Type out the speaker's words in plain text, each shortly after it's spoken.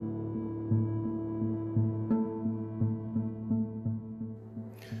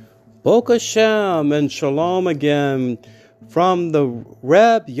Baruch Hashem and Shalom again from the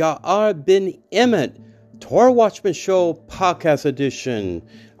Reb Yair Ben Emmett Torah Watchman Show Podcast Edition.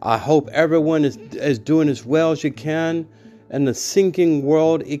 I hope everyone is doing as well as you can in the sinking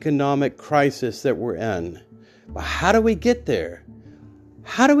world economic crisis that we're in. But how do we get there?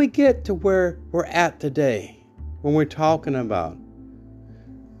 How do we get to where we're at today when we're talking about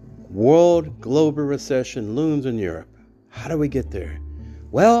world global recession looms in Europe? How do we get there?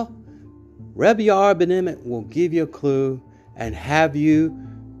 Well, Reb Yair Ben Emmett will give you a clue and have you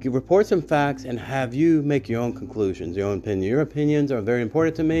report some facts and have you make your own conclusions, your own opinion. Your opinions are very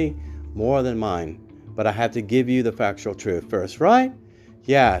important to me, more than mine. But I have to give you the factual truth first, right?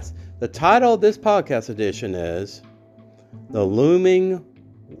 Yes. The title of this podcast edition is The Looming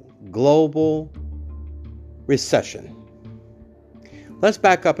Global Recession. Let's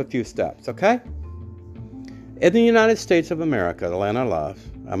back up a few steps, okay? In the United States of America, the land I love,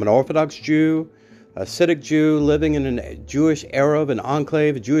 I'm an Orthodox Jew, a Hasidic Jew living in a Jewish era of an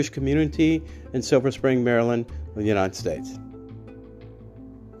enclave, a Jewish community in Silver Spring, Maryland, the United States.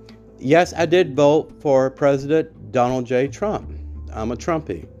 Yes, I did vote for President Donald J. Trump. I'm a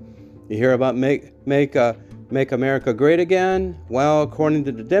Trumpy. You hear about make America great again? Well, according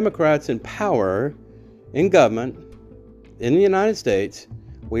to the Democrats in power, in government, in the United States,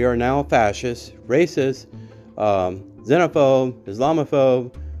 we are now fascist, racist, xenophobe,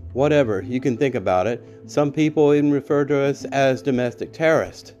 Islamophobe, whatever you can think about it. Some people even refer to us as domestic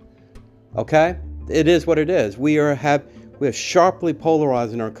terrorists. Okay? It is what it is. We are sharply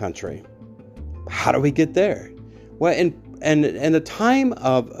polarized in our country. How do we get there? Well, in the time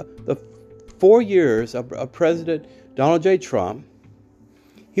of the 4 years of President Donald J. Trump,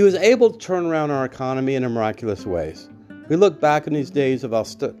 he was able to turn around our economy in miraculous ways. We look back in these days of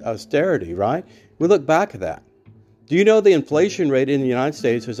austerity, right? We look back at that. Do you know the inflation rate in the United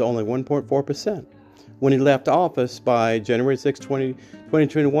States was only 1.4%? When he left office by January 6,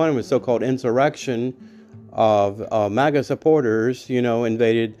 2021, with so-called insurrection of MAGA supporters,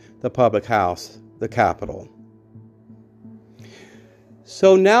 invaded the public house, the Capitol.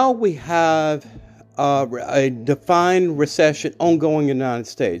 So now we have a defined recession ongoing in the United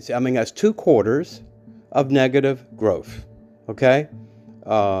States. I mean, that's 2 quarters of negative growth, okay?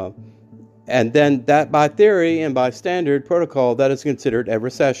 And then that by theory and by standard protocol, that is considered a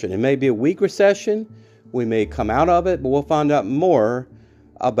recession. It may be a weak recession. We may come out of it, but we'll find out more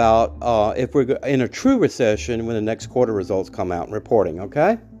about if we're in a true recession when the next quarter results come out and reporting,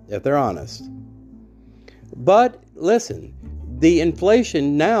 okay? If they're honest. But listen, the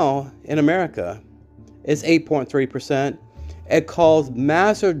inflation now in America is 8.3%. It caused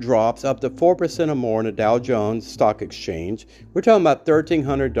massive drops up to 4% or more in the Dow Jones Stock Exchange. We're talking about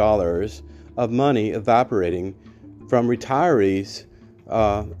 $1,300 of money evaporating from retirees'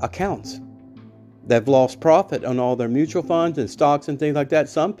 accounts. They've lost profit on all their mutual funds and stocks and things like that.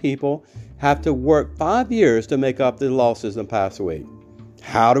 Some people have to work 5 years to make up the losses in the past week.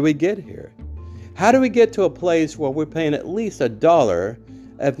 How do we get here? How do we get to a place where we're paying at least $1,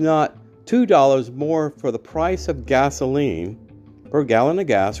 if not $2 more for the price of gasoline per gallon of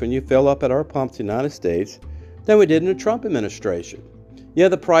gas when you fill up at our pumps in the United States than we did in the Trump administration? Yeah,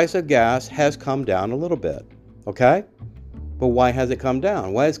 the price of gas has come down a little bit, okay? But why has it come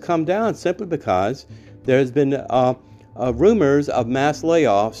down? Well, it's come down simply because there's been rumors of mass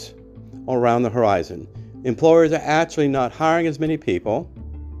layoffs around the horizon. Employers are actually not hiring as many people.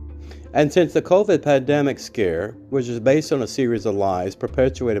 And since the COVID pandemic scare, which is based on a series of lies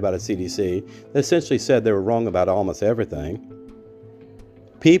perpetuated by the CDC, that essentially said they were wrong about almost everything,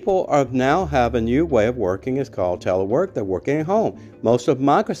 people now have a new way of working. It's called telework. They're working at home. Most of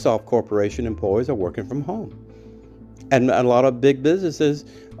Microsoft Corporation employees are working from home. And a lot of big businesses,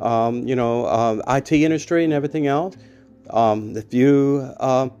 IT industry and everything else, if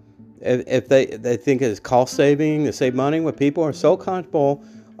they think it's cost saving, to save money, when people are so comfortable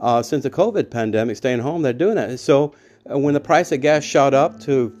since the COVID pandemic staying home, they're doing it. So when the price of gas shot up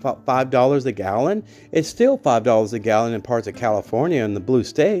to $5 a gallon, it's still $5 a gallon in parts of California and the blue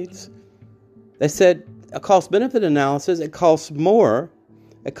states. They said a cost-benefit analysis, it costs more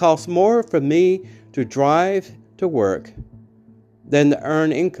for me to drive to work than to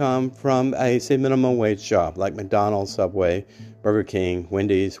earn income from a, say, minimum wage job like McDonald's, Subway, Burger King,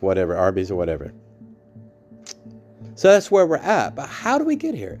 Wendy's, whatever, Arby's or whatever. So that's where we're at. But how do we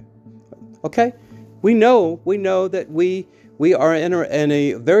get here? Okay? We know that we are in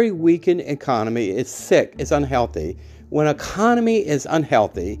a very weakened economy. It's sick. It's unhealthy. When an economy is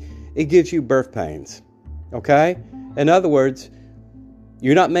unhealthy, it gives you birth pains. Okay? In other words,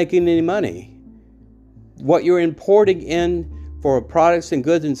 you're not making any money. What you're importing in for products and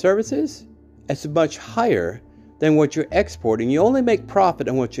goods and services, it's much higher than what you're exporting. You only make profit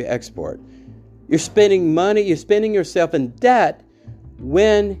on what you export. You're spending money, you're spending yourself in debt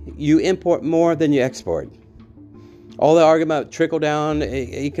when you import more than you export. All the argument about trickle-down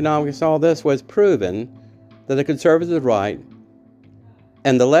economics and all this was proven that the conservatives are right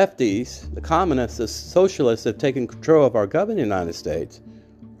and the lefties, the communists, the socialists have taken control of our government in the United States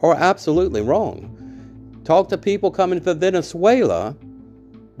are absolutely wrong. Talk to people coming from Venezuela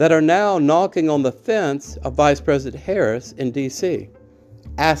that are now knocking on the fence of Vice President Harris in D.C.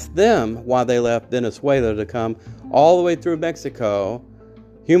 Ask them why they left Venezuela to come all the way through Mexico,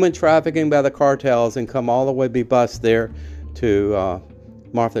 human trafficking by the cartels, and come all the way be bused there to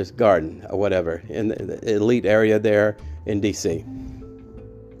Martha's Garden or whatever, in the elite area there in D.C.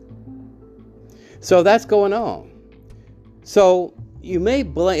 So that's going on. So you may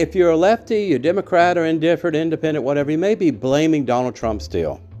blame, if you're a lefty, you're Democrat or indifferent, independent, whatever, you may be blaming Donald Trump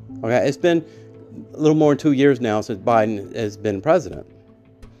still. Okay, it's been a little more than 2 years now since Biden has been president.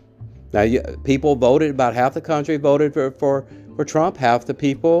 Now, people voted, about half the country voted for Trump, half the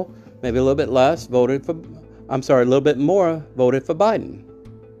people, maybe a little bit less, a little bit more voted for Biden.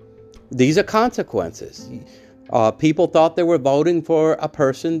 These are consequences. People thought they were voting for a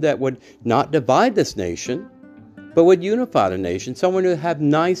person that would not divide this nation, but would unify the nation. Someone who would have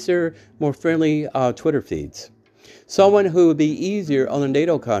nicer, more friendly Twitter feeds. Someone who would be easier on the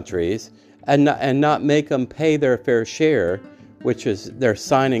NATO countries and not make them pay their fair share, which is their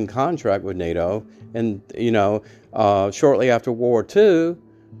signing contract with NATO. And, shortly after World War II,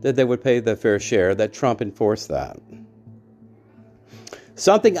 that they would pay their fair share, that Trump enforced that.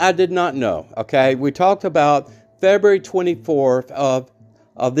 Something I did not know, okay? We talked about February 24th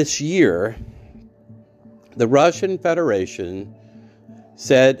of this year, the Russian Federation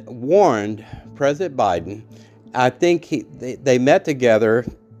warned President Biden. I think they met together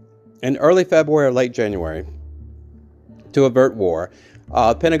in early February or late January to avert war.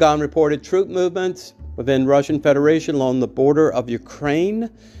 Pentagon reported troop movements within Russian Federation along the border of Ukraine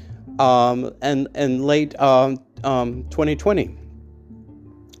in late 2020.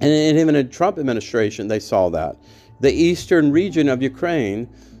 And even in the Trump administration, they saw that. The eastern region of Ukraine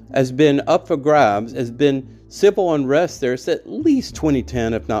has been up for grabs, has been civil unrest there since at least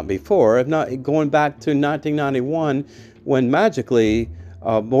 2010, if not before, if not going back to 1991, when magically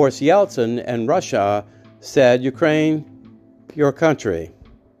Boris Yeltsin and Russia said, Ukraine, you're a country.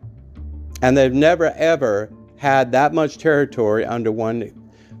 And they've never, ever had that much territory under one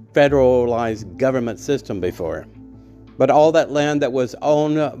federalized government system before. But all that land that was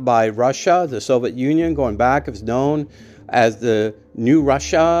owned by Russia, the Soviet Union, going back, is known as the New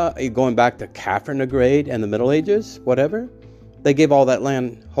Russia, going back to Kafirnograd and the Middle Ages, whatever. They gave all that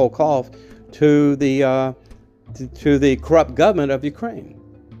land whole cloth to the corrupt government of Ukraine.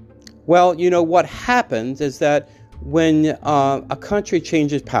 Well, what happens is that when a country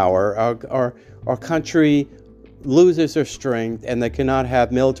changes power, or a country loses their strength and they cannot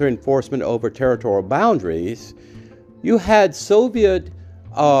have military enforcement over territorial boundaries, you had Soviet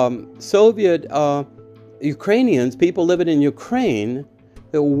Ukrainians, people living in Ukraine,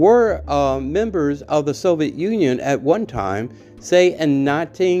 that were members of the Soviet Union at one time, say in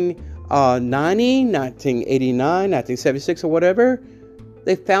 1990, 1989, 1976 or whatever,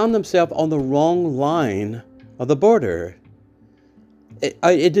 they found themselves on the wrong line of the border.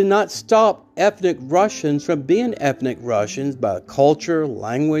 It did not stop ethnic Russians from being ethnic Russians by culture,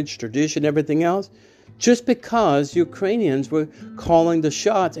 language, tradition, everything else, just because Ukrainians were calling the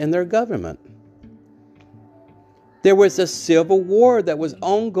shots in their government. There was a civil war that was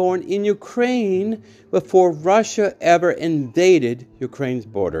ongoing in Ukraine before Russia ever invaded Ukraine's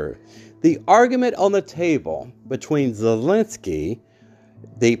border. The argument on the table between Zelensky,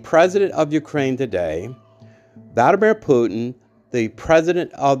 the president of Ukraine today, Vladimir Putin, the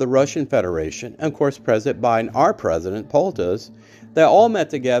president of the Russian Federation, and of course President Biden, our president, POTUS, they all met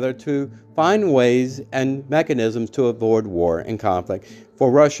together to find ways and mechanisms to avoid war and conflict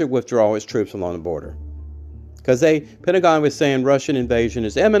for Russia to withdraw its troops along the border. Because Pentagon was saying Russian invasion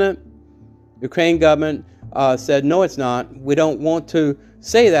is imminent. Ukraine government said, no, it's not. We don't want to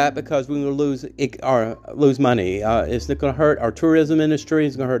say that because we're going to lose money. It's not going to hurt our tourism industry.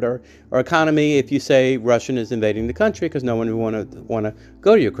 It's going to hurt our economy if you say Russian is invading the country, because no one would want to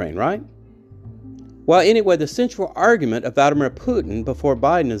go to Ukraine, right? Well, anyway, the central argument of Vladimir Putin before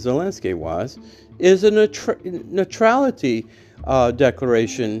Biden and Zelensky is a neutrality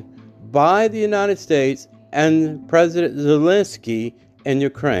declaration by the United States and President Zelensky in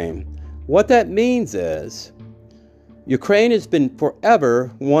Ukraine. What that means is Ukraine has been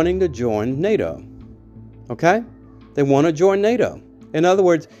forever wanting to join NATO. Okay? They want to join NATO. In other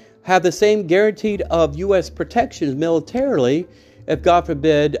words, have the same guaranteed of U.S. protections militarily if, God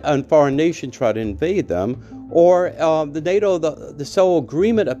forbid, a foreign nation tried to invade them. Or the sole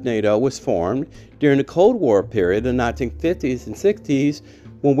agreement of NATO was formed during the Cold War period in the 1950s and 60s,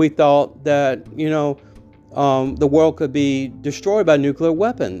 when we thought that, the world could be destroyed by nuclear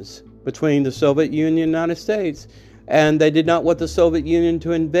weapons between the Soviet Union and the United States. And they did not want the Soviet Union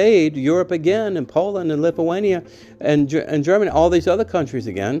to invade Europe again, and Poland and Lithuania and Germany, all these other countries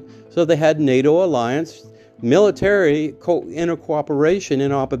again. So they had NATO alliance, military intercooperation,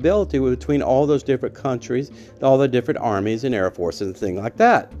 interoperability between all those different countries, all the different armies and air forces and things like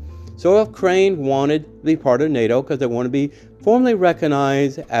that. So Ukraine wanted to be part of NATO because they want to be formally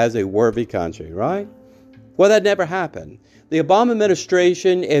recognized as a worthy country, right? Well, that never happened. The Obama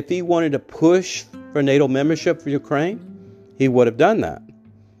administration, if he wanted to push for NATO membership for Ukraine, he would have done that.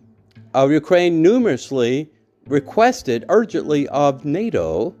 Ukraine numerously requested urgently of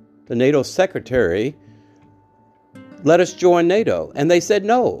NATO, the NATO secretary, let us join NATO. And they said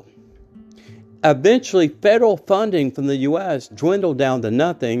no. Eventually, federal funding from the U.S. dwindled down to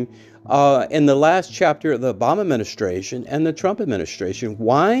nothing in the last chapter of the Obama administration and the Trump administration.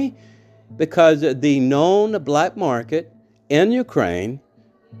 Why? Because the known black market in Ukraine,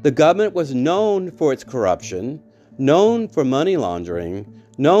 the government was known for its corruption, known for money laundering,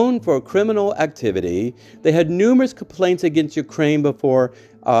 known for criminal activity. They had numerous complaints against Ukraine before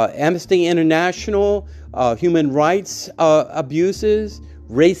Amnesty International, human rights abuses,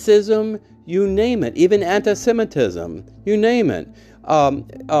 racism, you name it, even anti-Semitism, you name it.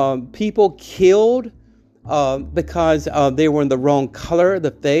 People killed because they were in the wrong color of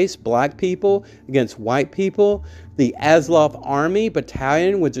the face, black people against white people. The Azov Army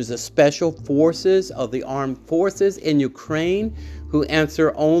Battalion, which is the special forces of the armed forces in Ukraine, who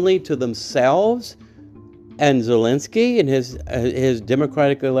answer only to themselves and Zelensky and his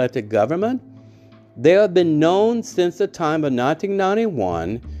democratically elected government. They have been known since the time of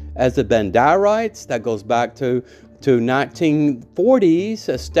 1991 as the Banderites. That goes back to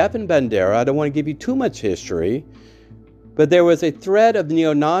 1940s. Stefan Bandera. I don't want to give you too much history, but there was a threat of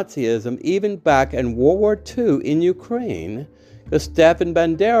neo-Nazism even back in World War II in Ukraine. Because Stefan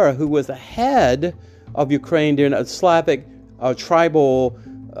Bandera, who was the head of Ukraine during a Slavic tribal,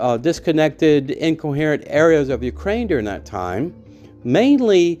 disconnected, incoherent areas of Ukraine during that time,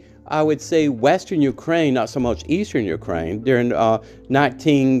 mainly, I would say, Western Ukraine, not so much Eastern Ukraine, during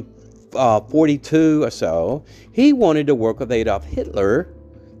 1942 or so. He wanted to work with Adolf Hitler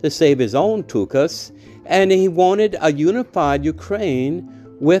to save his own tukas, and he wanted a unified Ukraine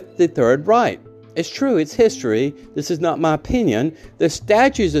with the Third Reich. It's true, it's history. This is not my opinion. There's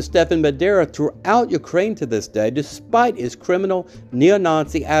statues of Stefan Bandera throughout Ukraine to this day, despite his criminal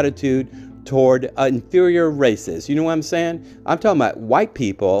neo-Nazi attitude toward inferior races. You know what I'm saying? I'm talking about white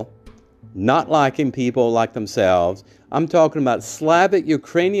people not liking people like themselves. I'm talking about Slavic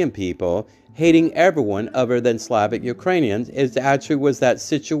Ukrainian people hating everyone other than Slavic Ukrainians. It actually was that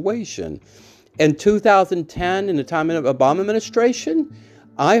situation. In 2010, in the time of the Obama administration,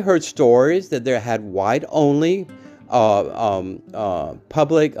 I heard stories that they had white-only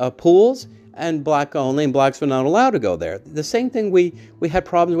public pools and black-only, and blacks were not allowed to go there. The same thing we had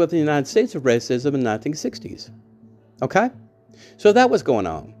problems with in the United States of racism in the 1960s. Okay? So that was going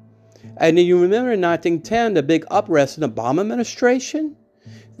on. And you remember in 1910, the big unrest in the Obama administration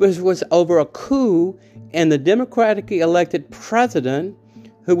was over a coup, and the democratically elected president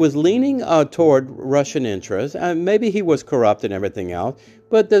who was leaning toward Russian interests, and maybe he was corrupt and everything else,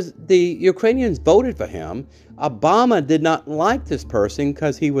 but the Ukrainians voted for him. Obama did not like this person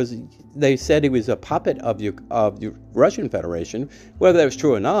because they said he was a puppet of the Russian Federation. Whether that was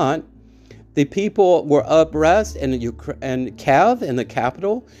true or not, the people were uprised in Kiev, in the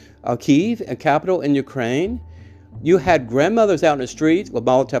capital, Kyiv, a capital in Ukraine. You had grandmothers out in the streets with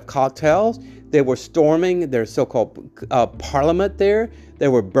Molotov cocktails. They were storming their so-called parliament there. They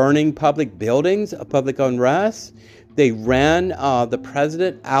were burning public buildings, public unrest. They ran the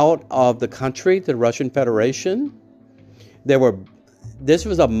president out of the country to the Russian Federation. This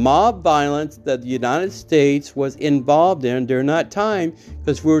was a mob violence that the United States was involved in during that time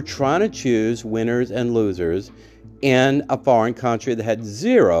because we were trying to choose winners and losers in a foreign country that had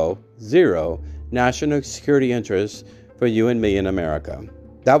zero national security interests for you and me in America.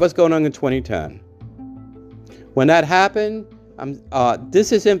 That was going on in 2010. When that happened,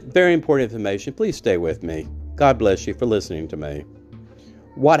 this is very important information. Please stay with me. God bless you for listening to me.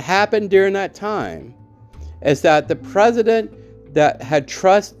 What happened during that time is that the president that had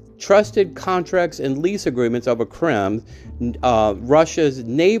trusted contracts and lease agreements over Crimea, Russia's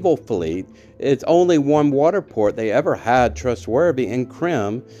naval fleet. It's only one water port they ever had trustworthy in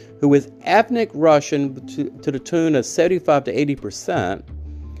Crimea, who is ethnic Russian to the tune of 75 to 80%.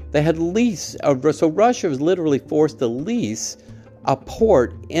 They had leased, so Russia was literally forced to lease a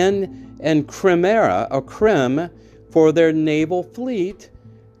port in Crimea or Crimea for their naval fleet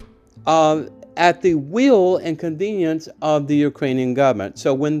at the will and convenience of the Ukrainian government.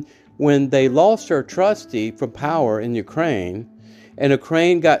 So when they lost their trustee from power in Ukraine, and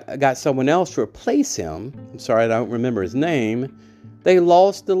Ukraine got someone else to replace him, I'm sorry, I don't remember his name, they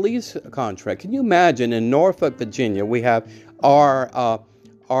lost the lease contract. Can you imagine in Norfolk, Virginia, we have our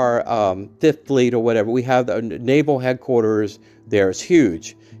Fifth Fleet or whatever, we have the naval headquarters there. It's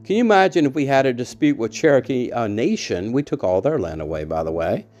huge. Can you imagine if we had a dispute with Cherokee Nation? We took all their land away, by the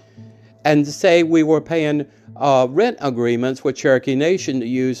way. And say we were paying rent agreements with Cherokee Nation to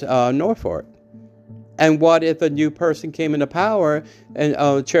use Norfolk. And what if a new person came into power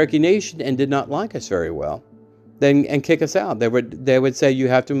and Cherokee Nation and did not like us very well? And kick us out. They would say, you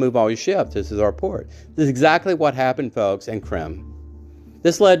have to move all your ships. This is our port. This is exactly what happened, folks, in Crimea.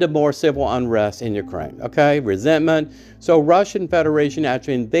 This led to more civil unrest in Ukraine, okay? Resentment. So Russian Federation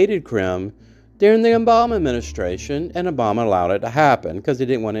actually invaded Crimea during the Obama administration, and Obama allowed it to happen because he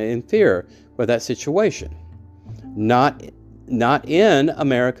didn't want to interfere with that situation. Not in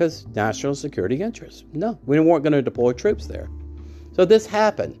America's national security interests. No, we weren't going to deploy troops there. So this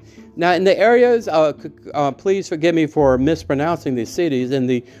happened. Now, in the areas, please forgive me for mispronouncing these cities, in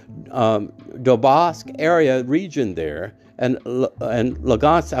the Donbass area region there, and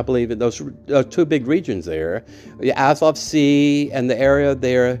Lugansk, I believe, those two big regions there, the Azov Sea and the area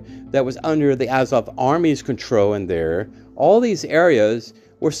there that was under the Azov Army's control in there, all these areas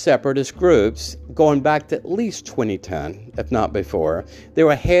were separatist groups going back to at least 2010, if not before. There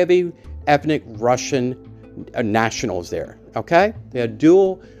were heavy ethnic Russian nationals there, okay? They had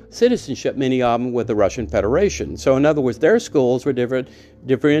dual citizenship, many of them with the Russian Federation. So in other words, their schools were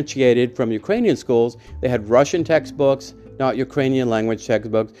differentiated from Ukrainian schools. They had Russian textbooks, not Ukrainian language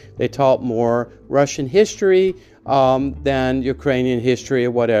textbooks. They taught more Russian history than Ukrainian history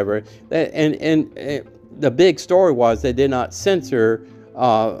or whatever. And the big story was they did not censor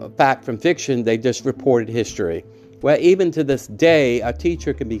fact from fiction. They just reported history. Well, even to this day, a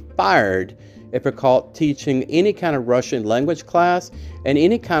teacher can be fired if they're caught teaching any kind of Russian language class in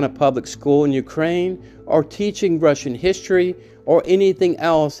any kind of public school in Ukraine, or teaching Russian history or anything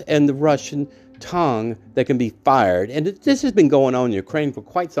else in the Russian tongue. That can be fired. And this has been going on in Ukraine for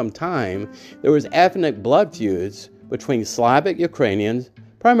quite some time. There was ethnic blood feuds between Slavic Ukrainians,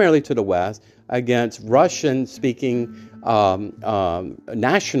 primarily to the west, against Russian-speaking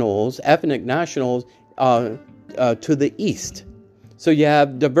nationals, ethnic nationals, to the east. So you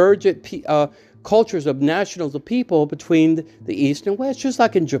have divergent cultures of nationals of people between the east and west, just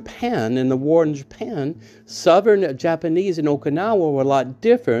like in Japan, in the war in Japan. Southern Japanese in Okinawa were a lot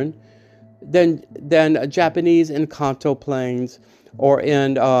different than Japanese in Kanto Plains or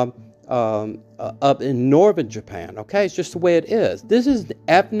in up in northern Japan. Okay, it's just the way it is. This is the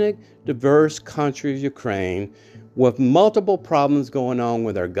ethnic, diverse country of Ukraine with multiple problems going on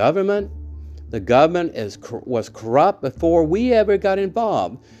with their government. The government was corrupt before we ever got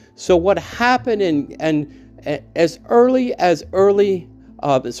involved. So what happened as early as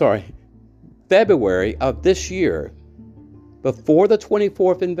February of this year, before the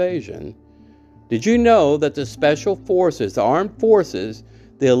 24th invasion, did you know that the special forces, the armed forces,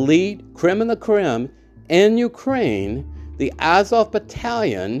 the elite Crim in Ukraine, the Azov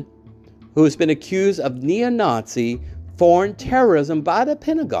Battalion, who has been accused of neo-Nazi foreign terrorism by the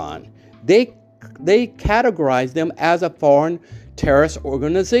Pentagon, they categorized them as a foreign terrorist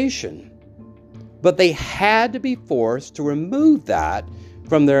organization. But they had to be forced to remove that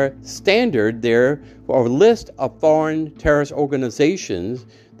from their standard there, or list of foreign terrorist organizations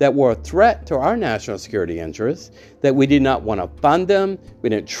that were a threat to our national security interests, that we did not want to fund them, we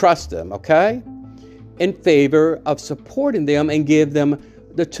didn't trust them, okay? In favor of supporting them and give them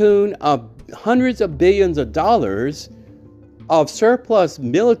the tune of hundreds of billions of dollars of surplus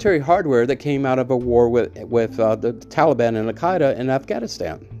military hardware that came out of a war with the Taliban and Al-Qaeda in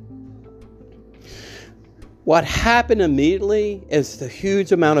Afghanistan. What happened immediately is the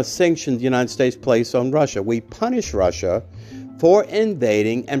huge amount of sanctions the United States placed on Russia. We punished Russia for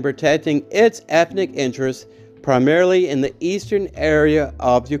invading and protecting its ethnic interests, primarily in the eastern area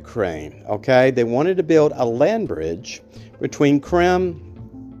of Ukraine. Okay, they wanted to build a land bridge between Crimea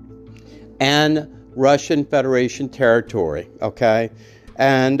and Russian Federation territory. Okay,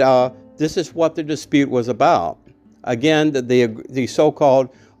 and this is what the dispute was about. Again, the so-called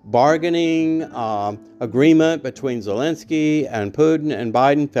bargaining agreement between Zelensky and Putin and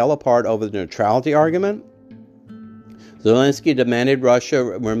Biden fell apart over the neutrality argument. Zelensky demanded Russia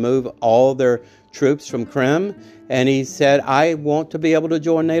remove all their troops from Crimea, and he said, I want to be able to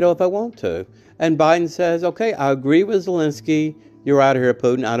join NATO if I want to. And Biden says, okay, I agree with Zelensky. You're out of here,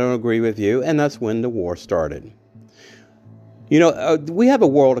 Putin. I don't agree with you. And that's when the war started. You know, we have a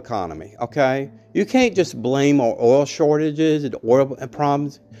world economy, okay? You can't just blame our oil shortages and oil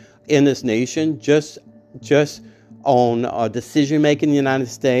problems in this nation just on decision-making in the United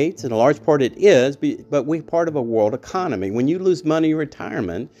States. And a large part it is, but we're part of a world economy. When you lose money in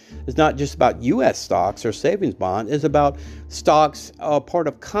retirement, it's not just about U.S. stocks or savings bonds. It's about stocks, part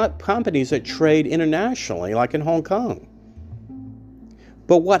of companies that trade internationally, like in Hong Kong.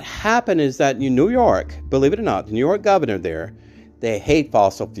 But what happened is that in New York, believe it or not, the New York governor there, they hate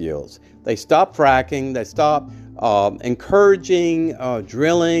fossil fuels. They stopped fracking. They stopped encouraging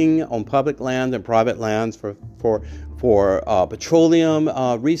drilling on public land and private lands for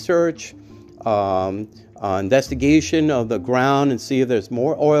petroleum research, investigation of the ground and see if there's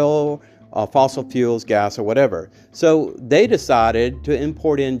more oil, fossil fuels, gas, or whatever. So they decided to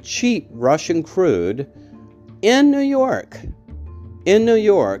import in cheap Russian crude in New York. And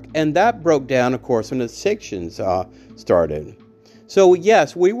that broke down, of course, when the sanctions started. So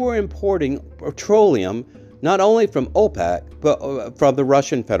yes, we were importing petroleum not only from OPEC, but from the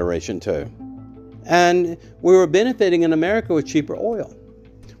Russian Federation too. And we were benefiting in America with cheaper oil.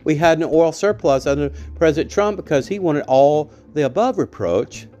 We had an oil surplus under President Trump because he wanted all the above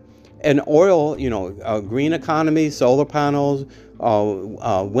reproach. And oil, green economy, solar panels,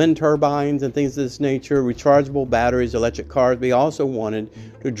 wind turbines and things of this nature, rechargeable batteries, electric cars. We also wanted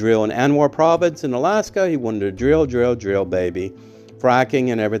to drill in Anwar Province in Alaska. He wanted to drill, baby.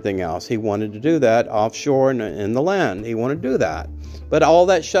 Fracking and everything else. He wanted to do that offshore and in the land. He wanted to do that. But all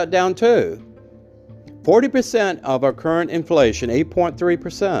that shut down too. 40% of our current inflation,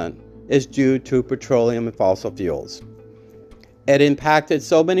 8.3%, is due to petroleum and fossil fuels. It impacted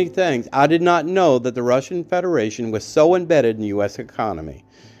so many things. I did not know that the Russian Federation was so embedded in the U.S. economy.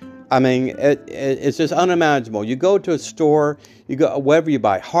 I mean, it's just unimaginable. You go to a store, whether you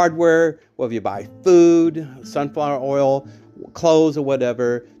buy hardware, whether you buy food, sunflower oil, clothes or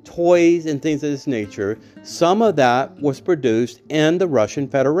whatever, toys and things of this nature, some of that was produced in the Russian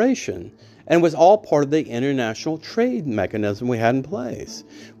Federation and was all part of the international trade mechanism we had in place.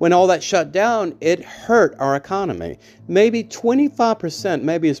 When all that shut down, it hurt our economy. Maybe 25%,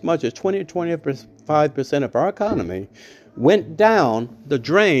 maybe as much as 20 to 25% of our economy went down the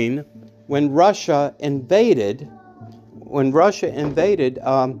drain when Russia invaded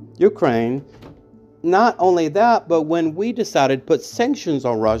Ukraine. Not only that, but when we decided to put sanctions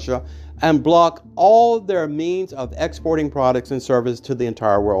on Russia and block all their means of exporting products and services to the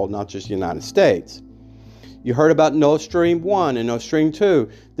entire world, not just the United States. You heard about Nord Stream 1 and Nord Stream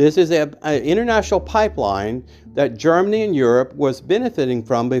 2. This is an international pipeline that Germany and Europe was benefiting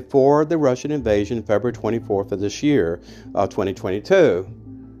from before the Russian invasion, February 24th of this year, 2022.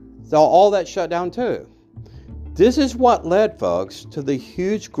 So all that shut down too. This is what led, folks, to the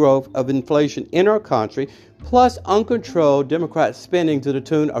huge growth of inflation in our country, plus uncontrolled Democrat spending to the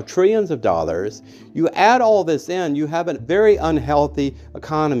tune of trillions of dollars. You add all this in, you have a very unhealthy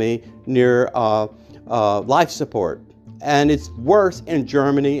economy near life support. And it's worse in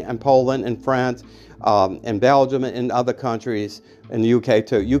Germany and Poland and France and Belgium and other countries, and the UK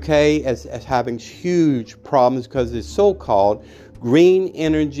too. UK is having huge problems because of the so-called green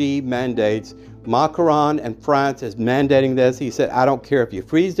energy mandates. Macron and France is mandating this. He said, I don't care if you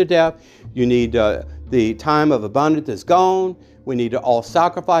freeze to death. You need the time of abundance is gone. We need to all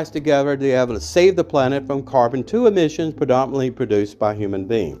sacrifice together to be able to save the planet from carbon 2 emissions predominantly produced by human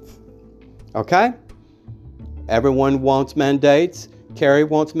beings. Okay? Everyone wants mandates. Kerry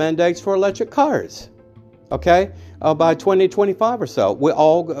wants mandates for electric cars. Okay? By 2025 or so,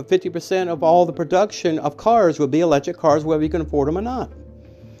 50% of all the production of cars will be electric cars, whether you can afford them or not.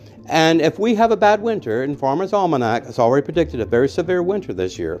 And if we have a bad winter, and Farmer's Almanac has already predicted a very severe winter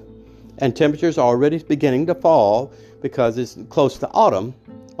this year, and temperatures are already beginning to fall because it's close to autumn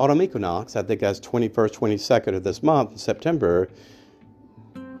equinox, I think that's 21st, 22nd of this month, September.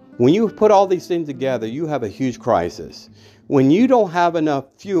 When you put all these things together, you have a huge crisis. When you don't have enough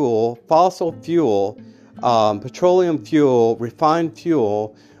fuel, fossil fuel, petroleum fuel, refined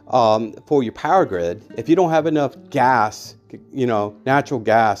fuel for your power grid, if you don't have enough gas, natural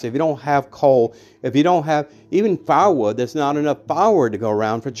gas, if you don't have coal, if you don't have even firewood, there's not enough firewood to go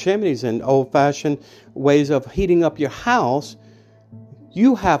around for chimneys and old-fashioned ways of heating up your house,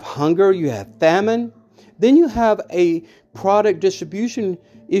 you have hunger, you have famine. Then you have a product distribution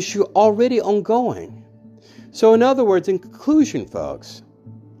issue already ongoing. So in other words, in conclusion, folks,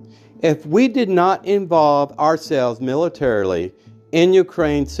 if we did not involve ourselves militarily in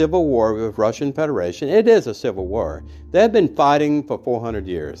Ukraine's civil war with Russian Federation, it is a civil war. They've been fighting for 400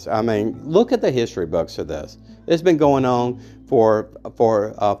 years. I mean, look at the history books of this. It's been going on for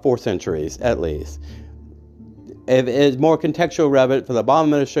 4 centuries at least. It is more contextual relevant for the Obama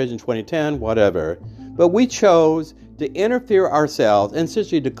administration in 2010, whatever. But we chose to interfere ourselves and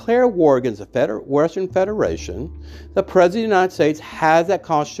essentially declare war against the Russian Federation. The President of the United States has that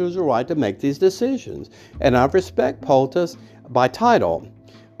constitutional right to make these decisions. And I respect POTUS by title.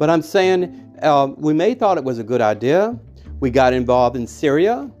 But I'm saying we may thought it was a good idea. We got involved in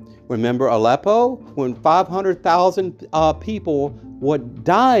Syria. Remember Aleppo? When 500,000 people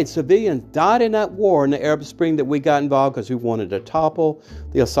died, civilians died in that war in the Arab Spring, that we got involved because we wanted to topple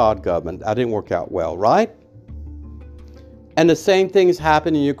the Assad government. That didn't work out well, right? And the same thing has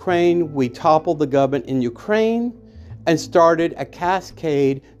happened in Ukraine. We toppled the government in Ukraine and started a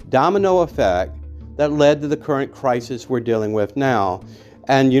cascade domino effect that led to the current crisis we're dealing with now.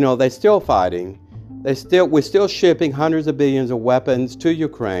 And, you know, they're still fighting. We're still shipping hundreds of billions of weapons to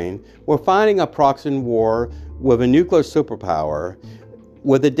Ukraine. We're fighting a proxy war with a nuclear superpower,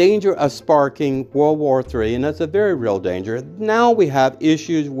 with the danger of sparking World War III, and that's a very real danger. Now we have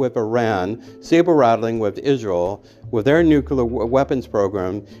issues with Iran, saber-rattling with Israel, with their nuclear weapons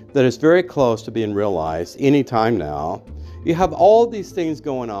program that is very close to being realized any time now. You have all these things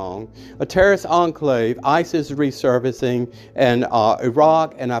going on. A terrorist enclave, ISIS resurfacing, and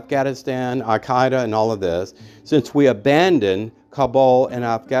Iraq and Afghanistan, Al-Qaeda and all of this, since we abandoned Kabul and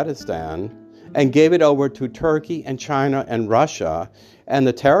Afghanistan and gave it over to Turkey and China and Russia and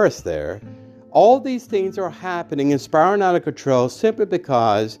the terrorists there. All these things are happening and spiraling out of control simply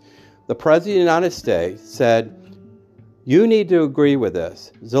because the President of the United States said, you need to agree with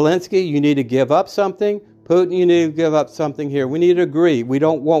this. Zelensky, you need to give up something. Putin, you need to give up something here. We need to agree. We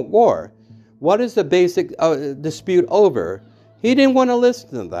don't want war. What is the basic dispute over? He didn't want to listen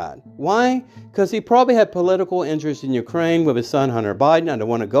to that. Why? Because he probably had political interest in Ukraine with his son Hunter Biden. I don't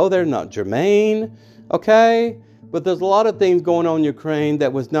want to go there, not germane. Okay? But there's a lot of things going on in Ukraine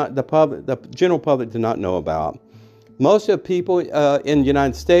that was not the general public did not know about. Most of the people in the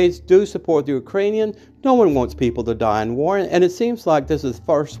United States do support the Ukrainians. No one wants people to die in war. And it seems like this is the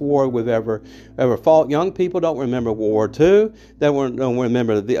first war we've ever fought. Young people don't remember World War II. They don't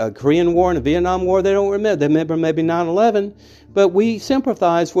remember the Korean War and the Vietnam War. They don't remember. They remember maybe 9/11. But we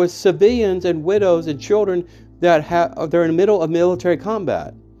sympathize with civilians and widows and children that they're in the middle of military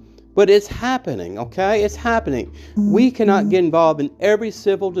combat. But it's happening, okay? It's happening. We cannot get involved in every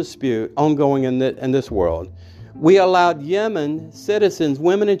civil dispute ongoing in this world. We allowed Yemen citizens,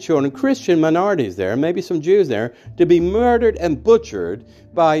 women and children, Christian minorities there, maybe some Jews there, to be murdered and butchered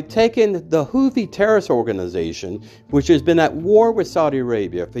by taking the Houthi terrorist organization, which has been at war with Saudi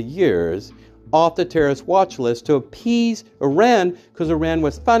Arabia for years, off the terrorist watch list to appease Iran because Iran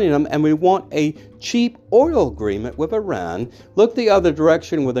was funding them, and we want a cheap oil agreement with Iran. Look the other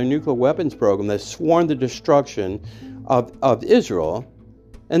direction with their nuclear weapons program that's sworn the destruction of Israel,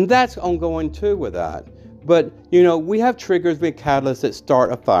 and that's ongoing too with that. But, you know, we have triggers, we have catalysts that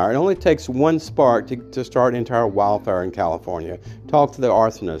start a fire. It only takes one spark to start an entire wildfire in California. Talk to the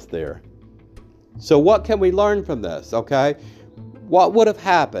arsonist there. So what can we learn from this, okay? What would have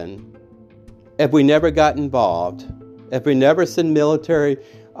happened if we never got involved, if we never sent military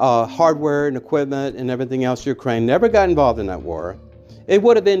hardware and equipment and everything else to Ukraine, never got involved in that war? It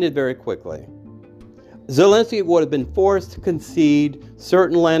would have ended very quickly. Zelensky would have been forced to concede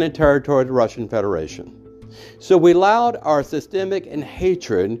certain land and territory to the Russian Federation. So we allowed our systemic and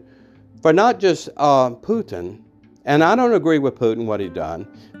hatred for not just Putin, and I don't agree with Putin, what he's done,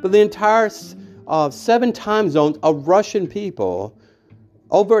 but the entire 7 time zones of Russian people,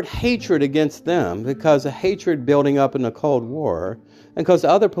 overt hatred against them because of hatred building up in the Cold War, and because of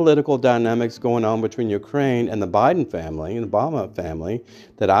other political dynamics going on between Ukraine and the Biden family and the Obama family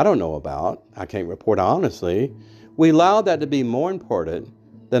that I don't know about, I can't report honestly, we allowed that to be more important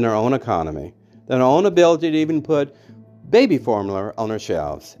than our own economy, than our own ability to even put baby formula on our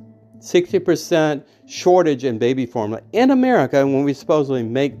shelves. 60% shortage in baby formula in America when we supposedly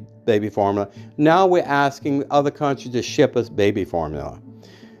make baby formula. Now we're asking other countries to ship us baby formula.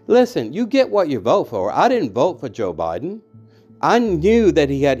 Listen, you get what you vote for. I didn't vote for Joe Biden. I knew that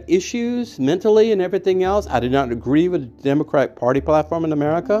he had issues mentally and everything else. I did not agree with the Democratic Party platform in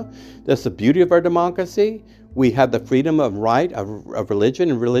America. That's the beauty of our democracy. We have the freedom of right of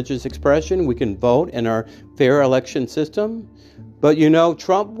religion and religious expression. We can vote in our fair election system. But you know,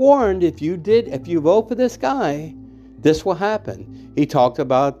 Trump warned if you vote for this guy, this will happen. He talked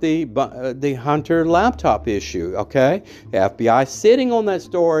about the Hunter laptop issue, okay? The FBI sitting on that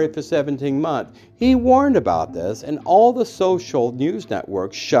story for 17 months. He warned about this, and all the social news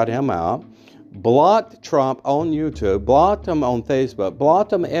networks shut him out, blocked Trump on YouTube, blocked him on Facebook,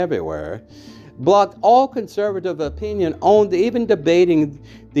 blocked him everywhere, blocked all conservative opinion on even debating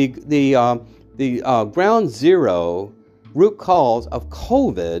the ground zero root cause of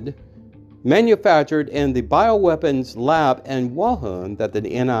COVID manufactured in the bioweapons lab in Wuhan that the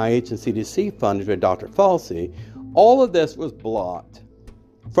NIH and CDC funded with Dr. Fauci. All of this was blocked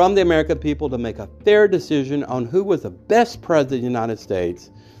from the American people to make a fair decision on who was the best president of the United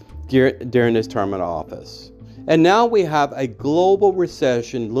States during his term in office. And now we have a global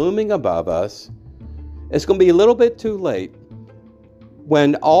recession looming above us. It's going to be a little bit too late.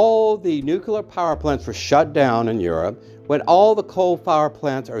 When all the nuclear power plants were shut down in Europe, when all the coal power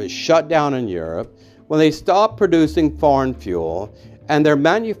plants are shut down in Europe, when they stop producing foreign fuel, and they're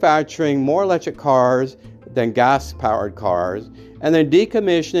manufacturing more electric cars than gas-powered cars, and they're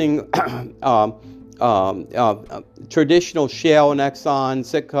decommissioning traditional Shell and Exxon,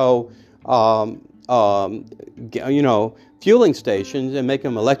 Citgo, fueling stations and make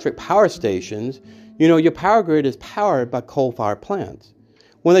them electric power stations. Your power grid is powered by coal-fired plants.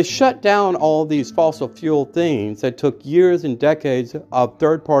 When they shut down all these fossil fuel things that took years and decades of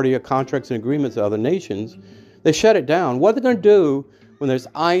third-party contracts and agreements with other nations, they shut it down. What are they going to do when there's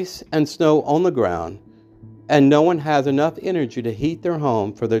ice and snow on the ground and no one has enough energy to heat their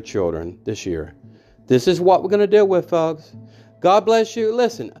home for their children this year? This is what we're going to deal with, folks. God bless you.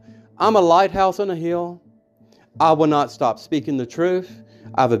 Listen, I'm a lighthouse on a hill. I will not stop speaking the truth.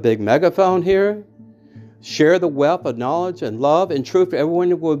 I have a big megaphone here. Share the wealth of knowledge and love and truth for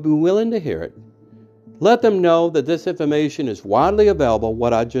everyone who will be willing to hear it. Let them know that this information is widely available,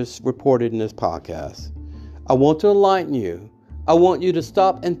 what I just reported in this podcast. I want to enlighten you. I want you to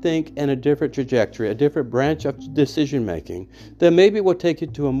stop and think in a different trajectory, a different branch of decision making that maybe will take you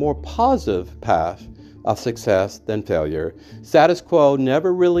to a more positive path of success than failure. Status quo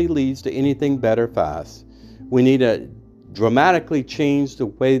never really leads to anything better fast. We need to dramatically change the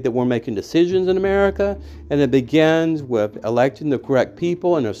way that we're making decisions in America, and it begins with electing the correct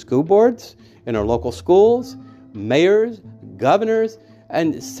people in our school boards, in our local schools, mayors, governors,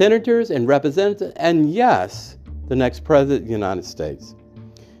 and senators and representatives, and yes, the next president of the United States.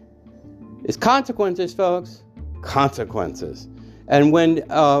 It's consequences, folks. Consequences. And when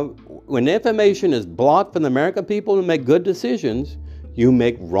information is blocked from the American people to make good decisions, you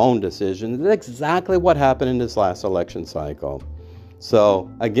make wrong decisions. That's exactly what happened in this last election cycle. So,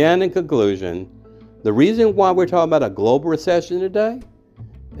 again, in conclusion, the reason why we're talking about a global recession today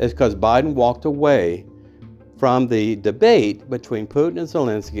is because Biden walked away from the debate between Putin and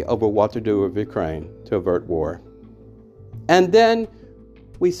Zelensky over what to do with Ukraine to avert war. And then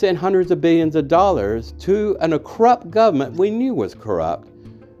we sent hundreds of billions of dollars to a corrupt government we knew was corrupt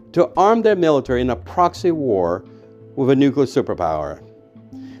to arm their military in a proxy war with a nuclear superpower.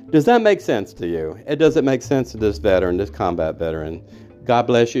 Does that make sense to you? It doesn't make sense to this veteran, this combat veteran. God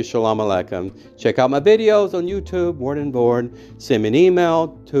bless you. Shalom Aleichem. Check out my videos on YouTube, Word and Board. Send me an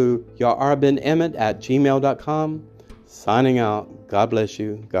email to yourarbinemmett@gmail.com. Signing out. God bless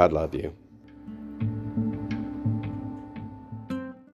you. God love you.